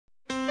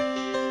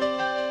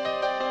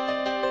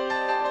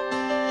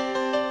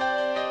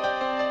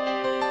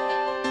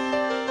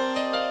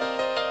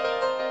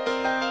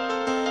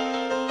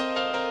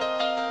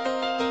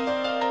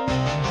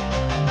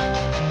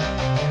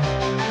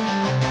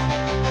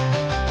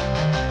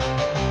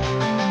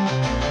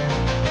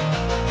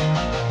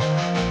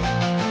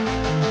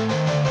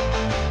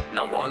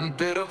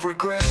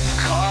regret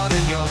caught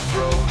in your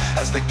throat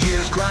as the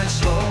gears grind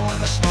slow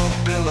and the smoke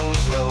billows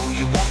low.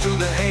 You walk through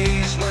the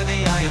haze where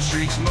the iron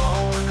streaks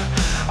moan,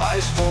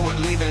 eyes forward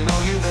leaving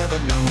all you've ever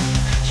known.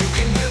 You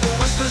can hear the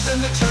whispers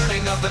and the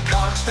turning of the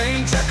cogs,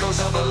 faint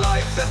echoes of a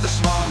life that the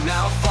smog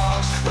now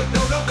fogs. But no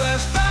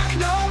glance back,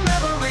 no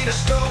memory to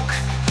stoke,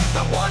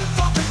 not one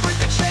thought to break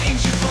the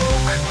chains you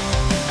broke.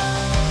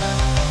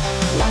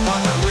 One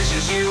thought that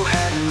wishes you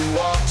hadn't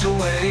walked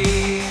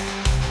away,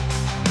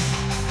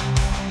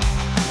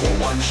 or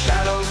one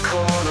shadowed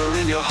corner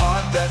in your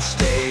heart that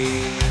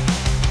stayed.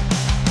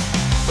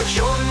 But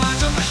your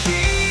mind's a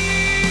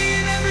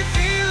machine, every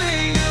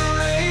feeling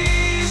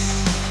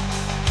erased,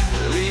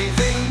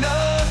 leaving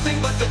nothing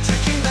but the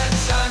ticking that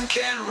time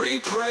can't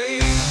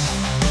replace.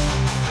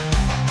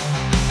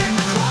 In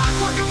the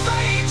clockwork of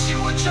fate,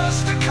 you were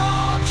just a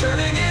cog,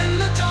 turning in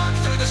the dark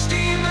through the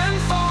steam and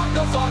fog.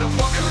 No thought of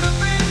what could have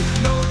been,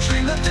 no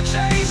dream left to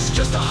chase,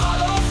 just a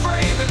hollow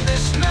frame in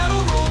this metal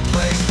rule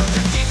place.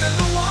 Nothing deep in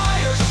the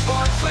wires, a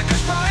spark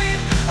flickers bright,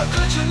 a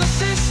glitch in the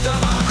system,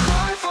 a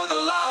cry for the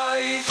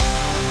light.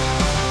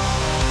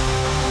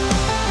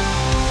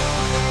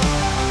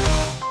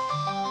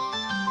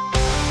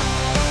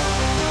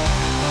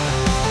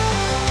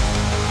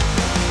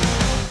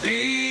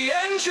 The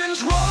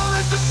engines roar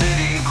as the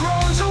city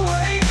groans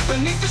awake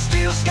beneath the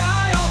steel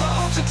sky, all the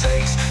hopes it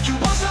takes. You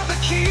once held the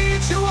key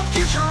to a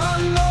future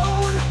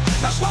unknown,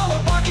 now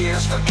swallowed by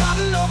gears,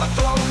 forgotten,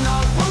 overthrown.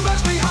 Not one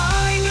left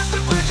behind as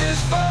the bridges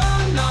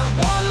burn, not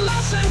one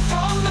lesson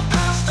from the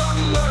past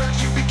unlearned.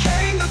 You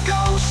became the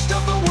ghost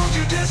of the world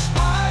you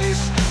despise,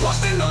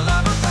 lost in the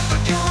labyrinth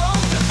with your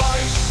own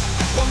device.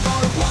 One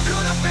thought of what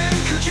could have been,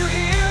 could you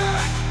hear?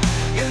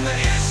 In the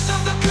hiss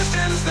of the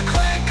pistons, the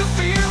clank of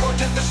fear, or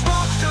did the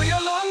smoke fill your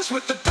lungs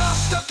with the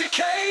dust of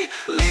decay,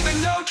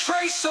 leaving no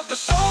trace of the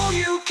soul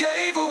you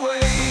gave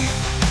away?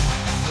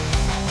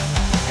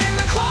 In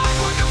the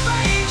clockwork of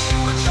fate, you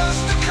were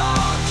just a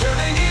cog,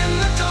 turning in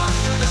the dark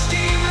through the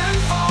steam and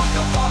fog.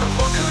 No thought of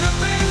what could have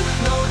been,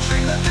 no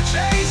dream left to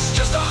chase,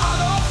 just a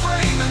hollow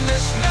frame in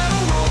this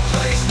metal role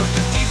place. But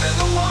deep in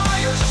the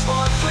wires, a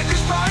spark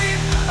flickers bright,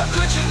 a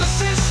glitch in the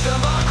system,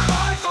 a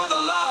cry for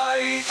the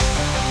light.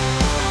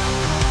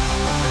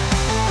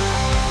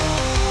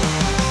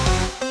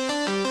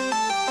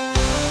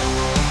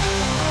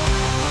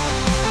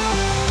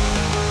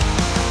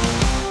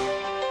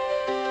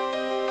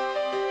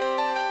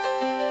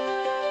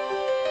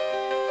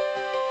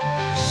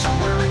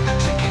 Somewhere in the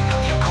ticking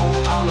of your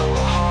cold, hollow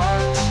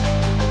heart,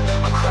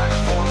 a crack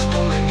forms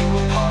pulling you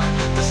apart.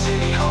 The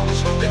city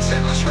hums with its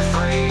endless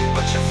refrain,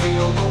 but you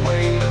feel the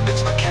weight of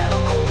its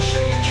mechanical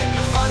chain. Can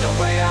you find a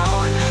way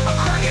out? A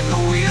crack in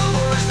the wheel,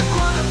 or is the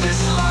grunt of this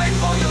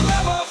life all you'll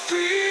ever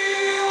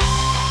feel?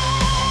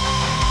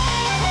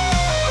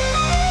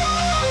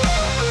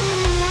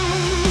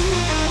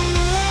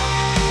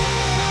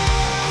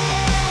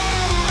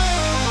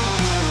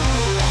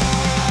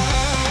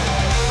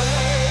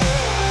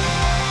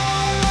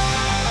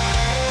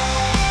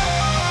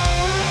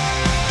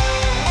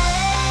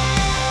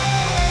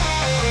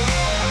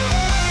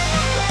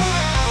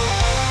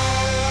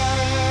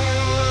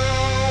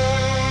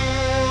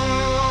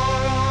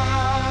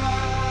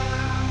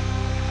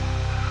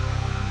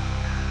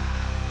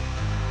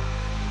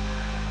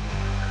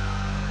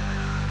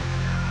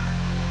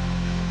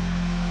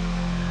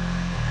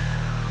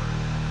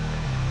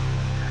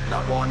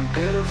 Not one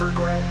bit of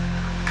regret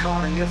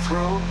caught in your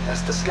throat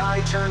as the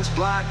sky turns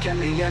black and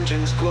the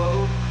engines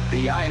glow.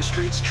 The iron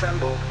streets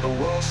tremble, the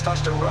world starts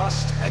to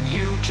rust, and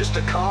you, just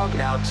a cog,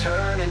 now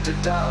turn into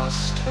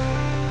dust.